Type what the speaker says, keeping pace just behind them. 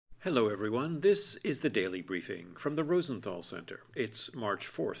Hello, everyone. This is the Daily Briefing from the Rosenthal Center. It's March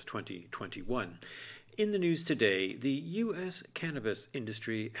 4th, 2021. In the news today, the U.S. cannabis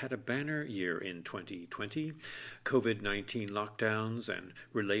industry had a banner year in 2020. COVID-19 lockdowns and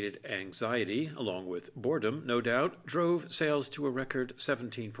related anxiety, along with boredom, no doubt, drove sales to a record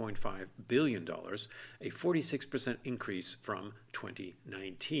 $17.5 billion, a 46% increase from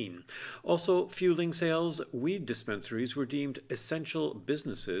 2019. Also fueling sales, weed dispensaries were deemed essential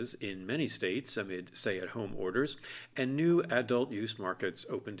businesses in many states amid stay-at-home orders, and new adult use markets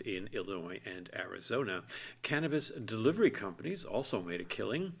opened in Illinois and Arizona. Cannabis delivery companies also made a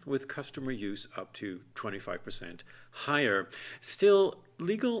killing, with customer use up to 25% higher. Still,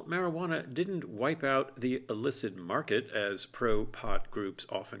 legal marijuana didn't wipe out the illicit market, as pro-pot groups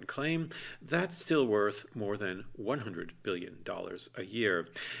often claim. That's still worth more than $100 billion a year.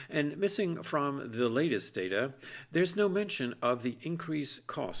 And missing from the latest data, there's no mention of the increased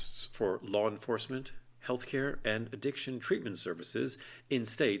costs for law enforcement, healthcare, and addiction treatment services in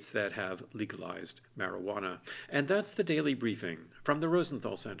states that have legalized marijuana. And that's the Daily Briefing from the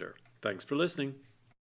Rosenthal Center. Thanks for listening.